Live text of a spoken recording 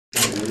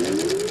I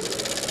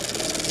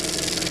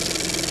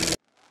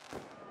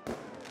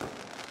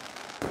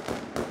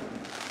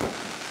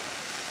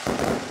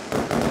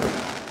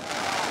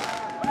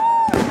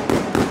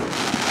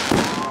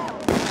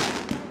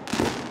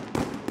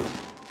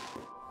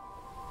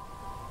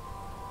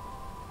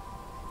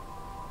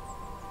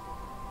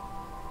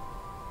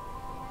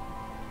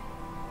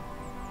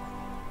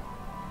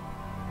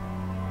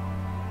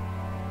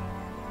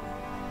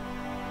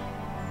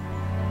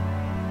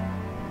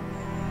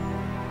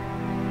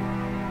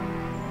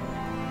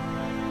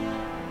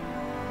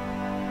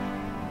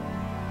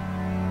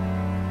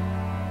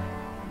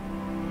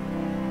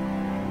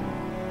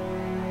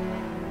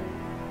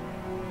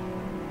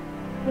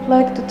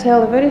would like to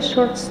tell a very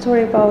short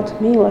story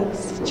about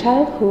Mila's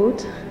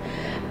childhood,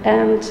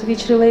 and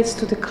which relates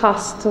to the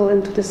castle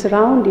and to the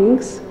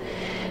surroundings.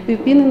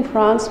 We've been in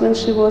France when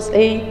she was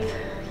 8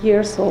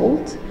 years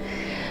old.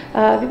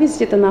 We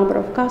visited a number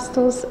of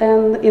castles,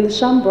 and in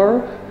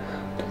Chambord,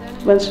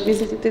 when she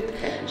visited it,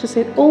 she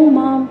said, "Oh,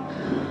 Mom,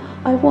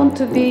 I want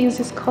to be in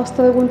this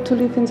castle, I want to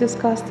live in this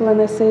castle."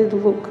 And I said,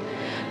 "Look,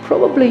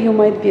 probably you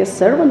might be a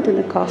servant in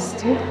a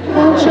castle."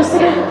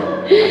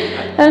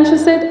 And she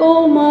said,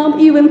 "Oh, Mom,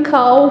 even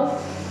cow."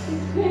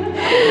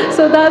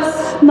 So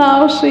that's,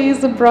 now she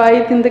is a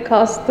bride in the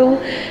castle,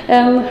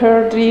 and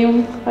her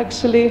dream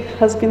actually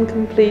has been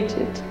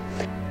completed.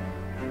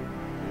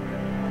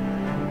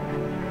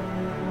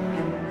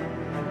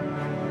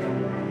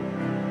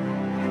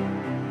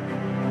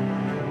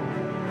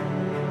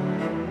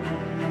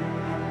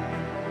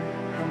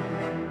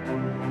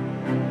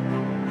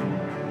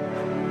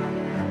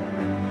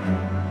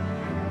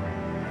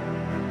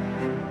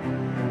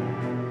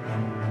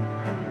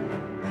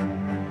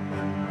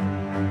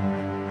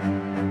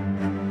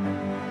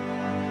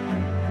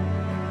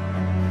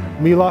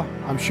 Mila,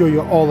 I'm sure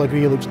you all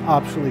agree, looks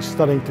absolutely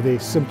stunning today,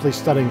 simply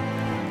stunning.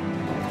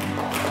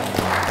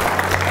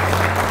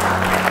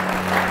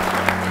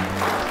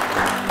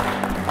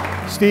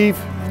 Steve,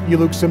 you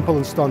look simple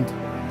and stunned. Can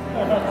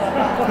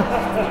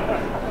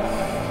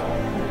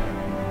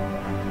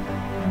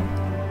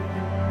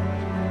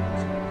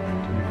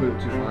you put it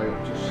too high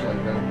or just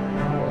slide down?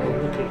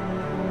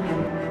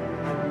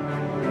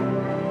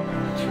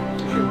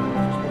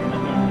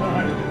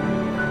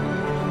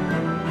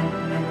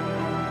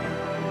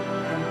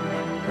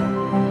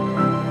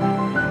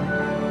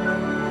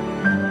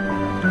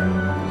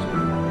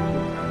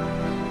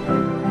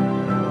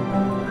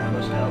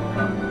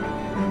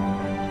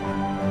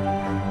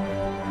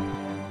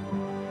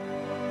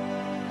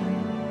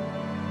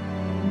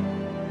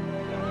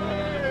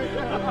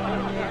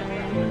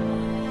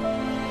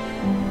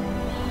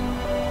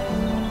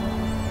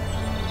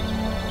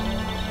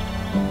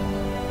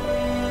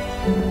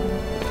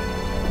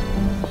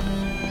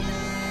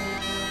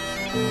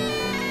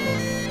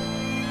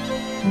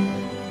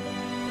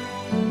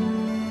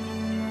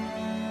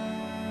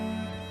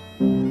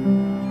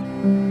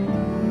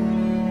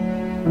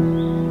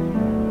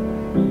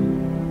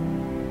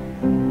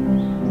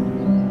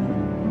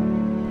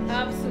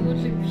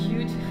 Absolutely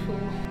beautiful.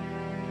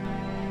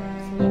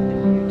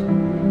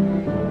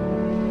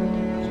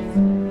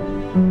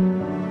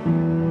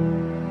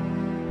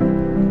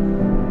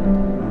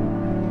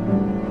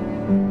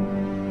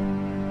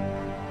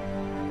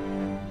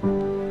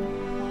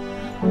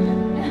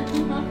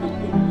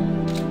 Absolutely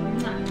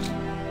beautiful.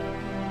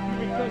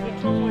 Because the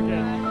trouble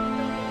again.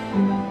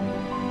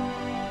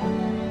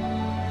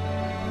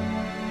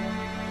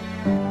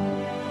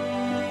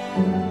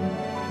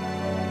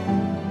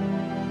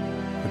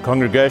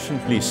 Congregation,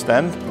 please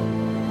stand.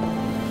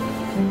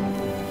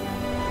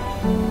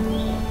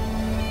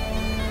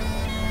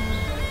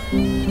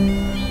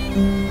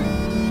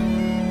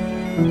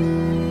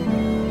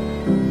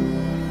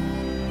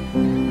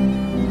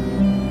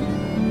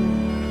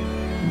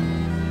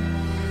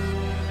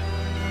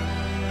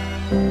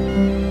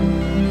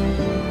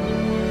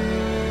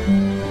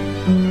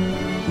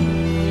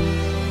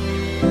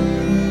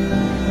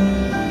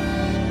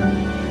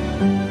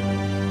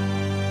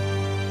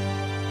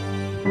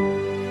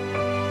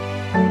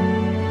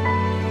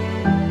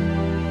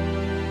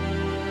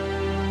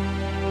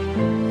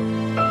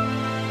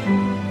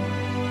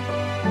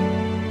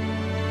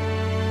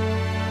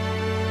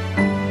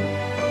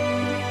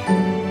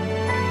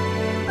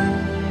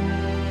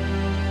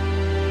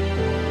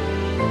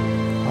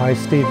 I,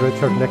 Steve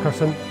Richard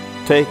Nickerson,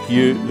 Take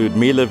you,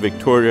 Ludmila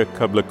Victoria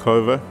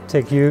Koblakova,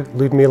 take you,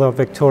 Ludmila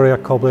Victoria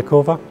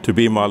Koblakova, to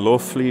be my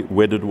lawfully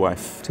wedded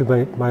wife, to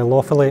be my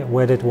lawfully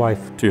wedded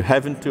wife, to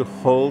have and to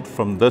hold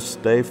from this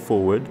day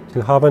forward,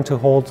 to have and to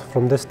hold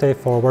from this day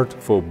forward,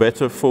 for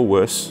better, for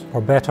worse,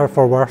 for better,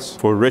 for worse,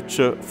 for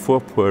richer,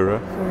 for poorer,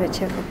 for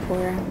richer, for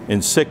poorer,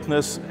 in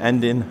sickness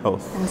and in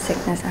health, in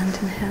sickness and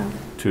in health,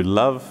 to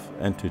love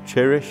and to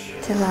cherish,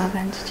 to love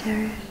and to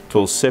cherish,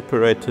 till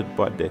separated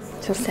by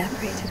death. till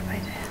separated by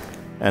death.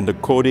 And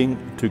according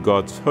to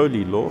God's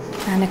holy law,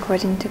 And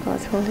according to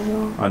God's holy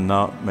law, I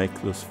now make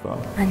this vow.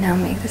 I now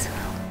make this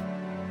vow.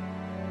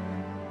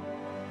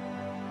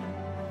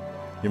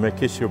 You may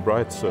kiss your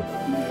bride, sir.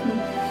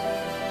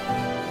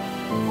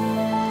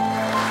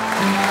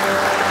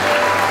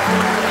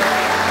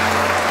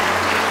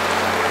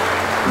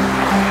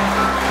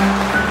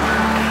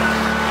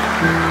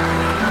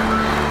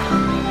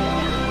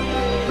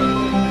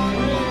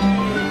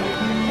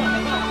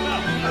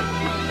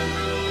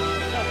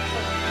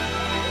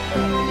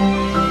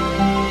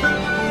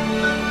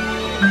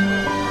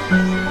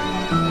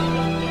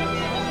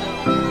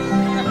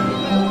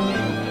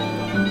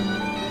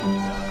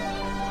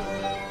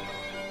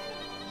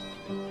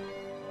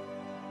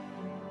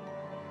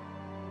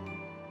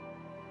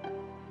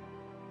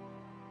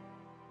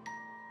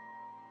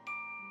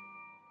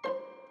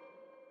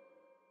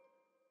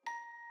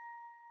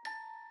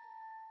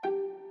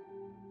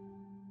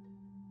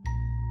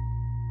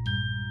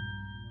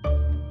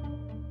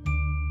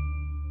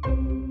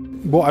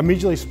 What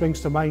immediately springs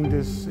to mind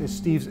is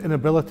Steve's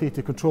inability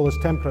to control his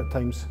temper at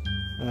times.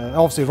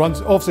 Obviously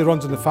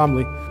runs in the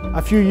family.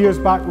 A few years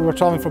back we were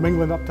travelling from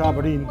England up to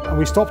Aberdeen and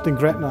we stopped in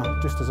Gretna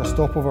just as a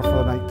stopover for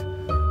the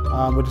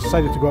night. We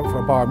decided to go out for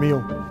a bar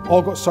meal.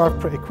 All got served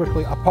pretty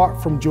quickly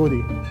apart from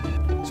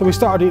Jodie. So we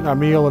started eating our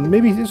meal and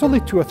maybe it was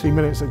only 2 or 3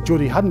 minutes that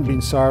Jodie hadn't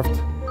been served,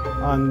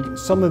 and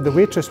suddenly the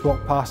waitress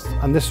walked past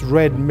and this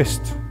red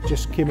mist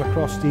just came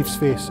across Steve's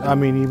face. I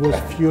mean, he was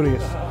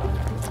furious.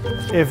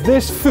 If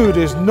this food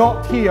is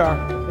not here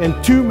in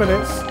 2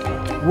 minutes,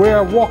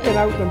 we're walking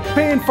out and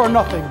paying for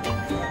nothing.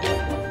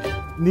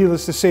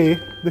 Needless to say,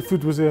 the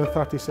food was there in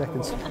 30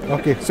 seconds.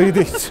 Okay, so you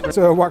did,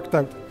 so it worked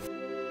out.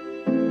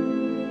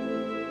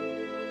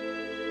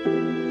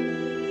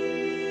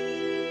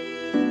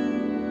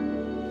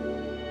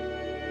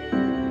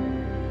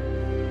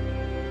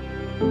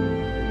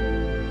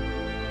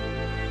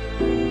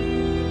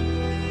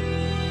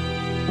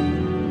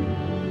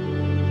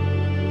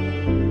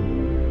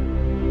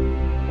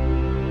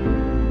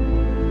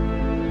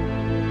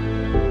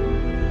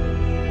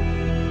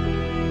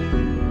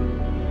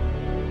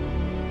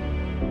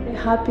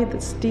 Happy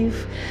that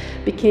Steve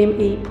became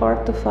a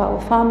part of our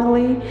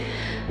family,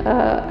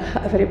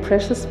 a very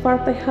precious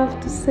part, I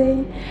have to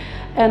say.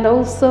 And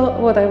also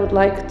what I would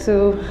like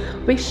to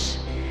wish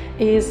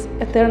is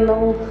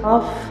eternal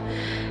love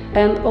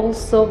and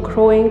also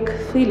growing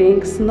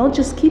feelings, not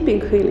just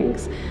keeping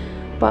feelings,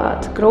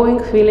 but growing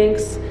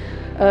feelings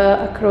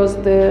across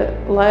the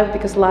life,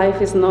 because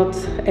life is not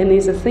an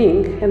easy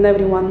thing and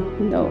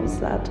everyone knows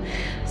that.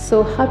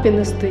 So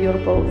happiness to you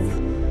both.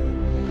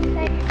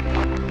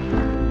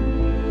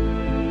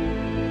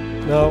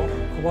 Now,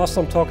 whilst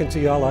I'm talking to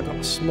you all, I've got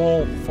a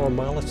small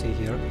formality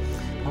here.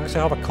 I actually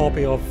have a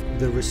copy of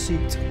the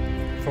receipt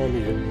from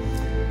you.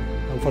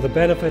 And for the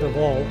benefit of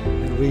all,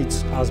 it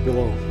reads as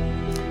below.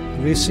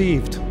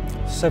 Received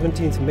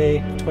 17th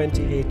May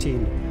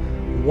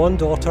 2018. One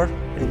daughter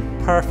in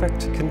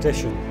perfect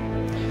condition.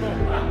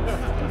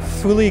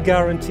 Fully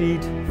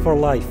guaranteed for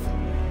life.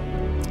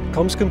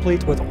 Comes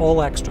complete with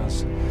all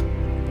extras.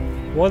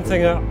 One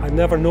thing I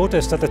never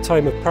noticed at the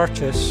time of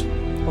purchase,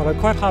 what I'm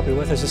quite happy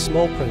with, is a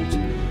small print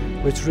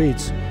which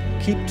reads,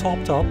 keep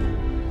topped up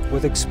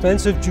with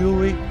expensive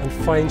jewellery and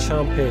fine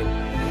champagne.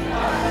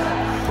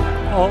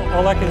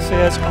 All I can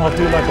say is I'll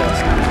do my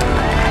best.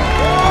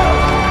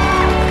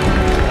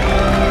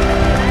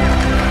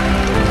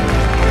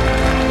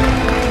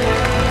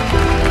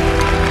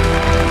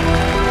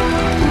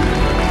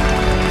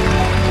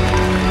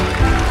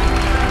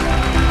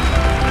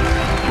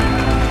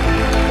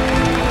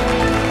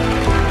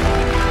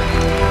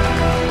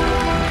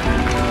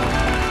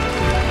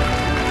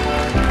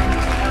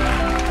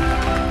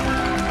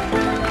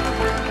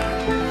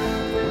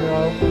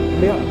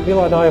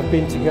 Mila and I have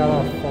been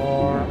together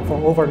for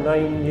over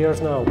 9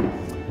 years now,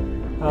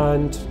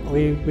 and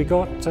we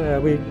got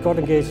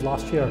engaged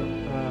last year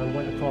and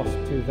went across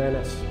to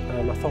Venice,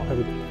 and I thought I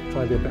would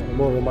try and be a bit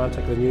more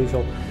romantic than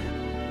usual.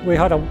 We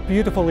had a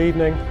beautiful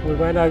evening. We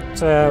went out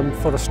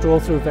for a stroll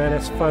through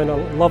Venice, found a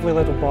lovely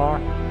little bar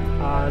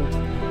and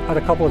had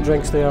a couple of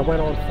drinks there,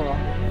 went on for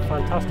a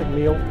fantastic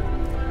meal,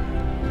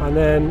 and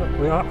then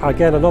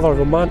again another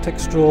romantic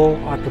stroll.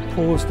 I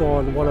proposed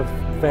on one of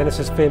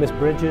Venice's famous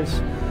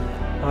bridges.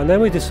 And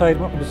then we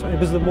decided it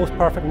was the most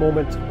perfect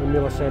moment when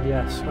Mila said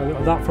yes,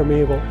 and that for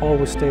me will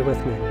always stay with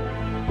me.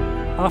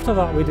 After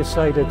that we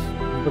decided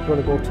we were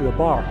going to go to a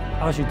bar,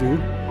 as you do.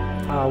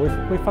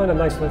 We found a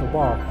nice little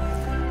bar,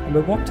 and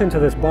we walked into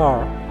this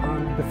bar,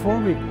 and before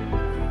we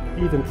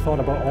even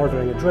thought about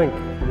ordering a drink,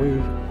 we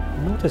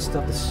noticed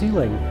that the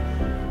ceiling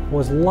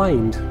was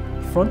lined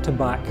front to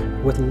back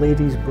with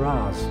ladies'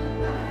 bras.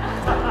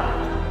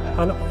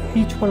 And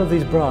each one of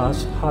these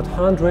bras had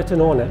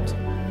handwritten on it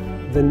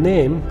the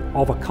name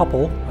of a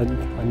couple,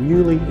 a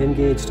newly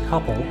engaged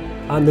couple,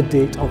 and the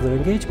date of their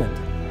engagement.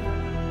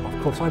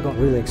 Of course, I got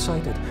really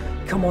excited.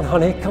 Come on,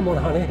 honey,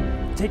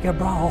 take your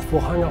bra off,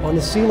 we'll hang it on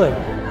the ceiling.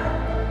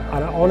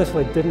 And I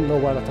honestly didn't know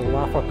whether to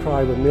laugh or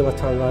cry when Mila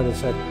turned around and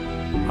said,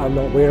 I'm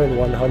not wearing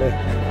one, honey.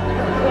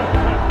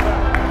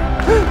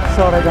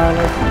 Sorry,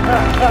 darling.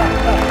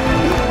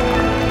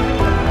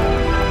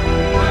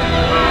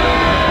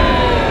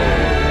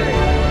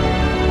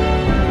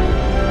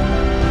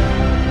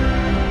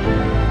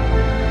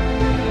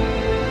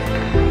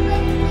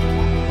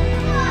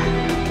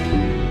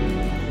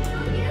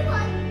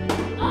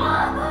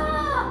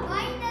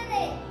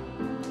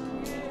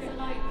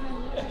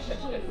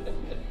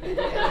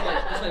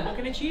 What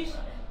can I choose?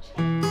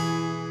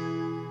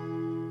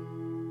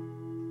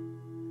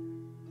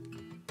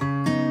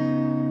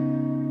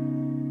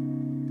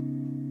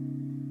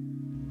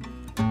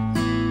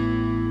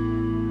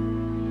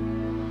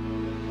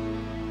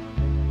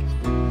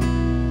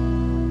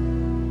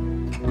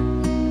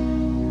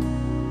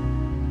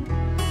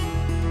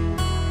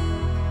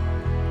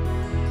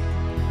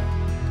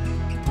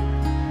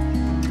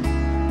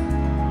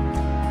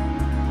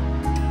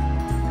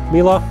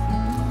 Mila,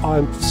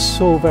 I'm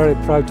so very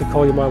proud to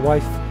call you my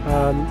wife.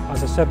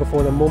 As I said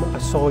before, the moment I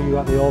saw you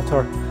at the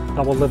altar,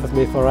 that will live with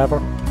me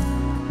forever.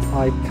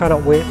 I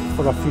cannot wait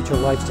for our future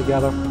lives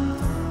together.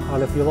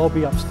 And if you'll all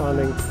be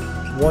upstanding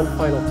one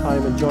final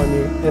time and join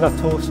me in a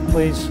toast,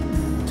 please,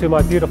 to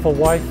my beautiful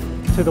wife,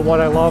 to the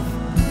one I love,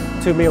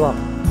 to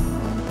Mila.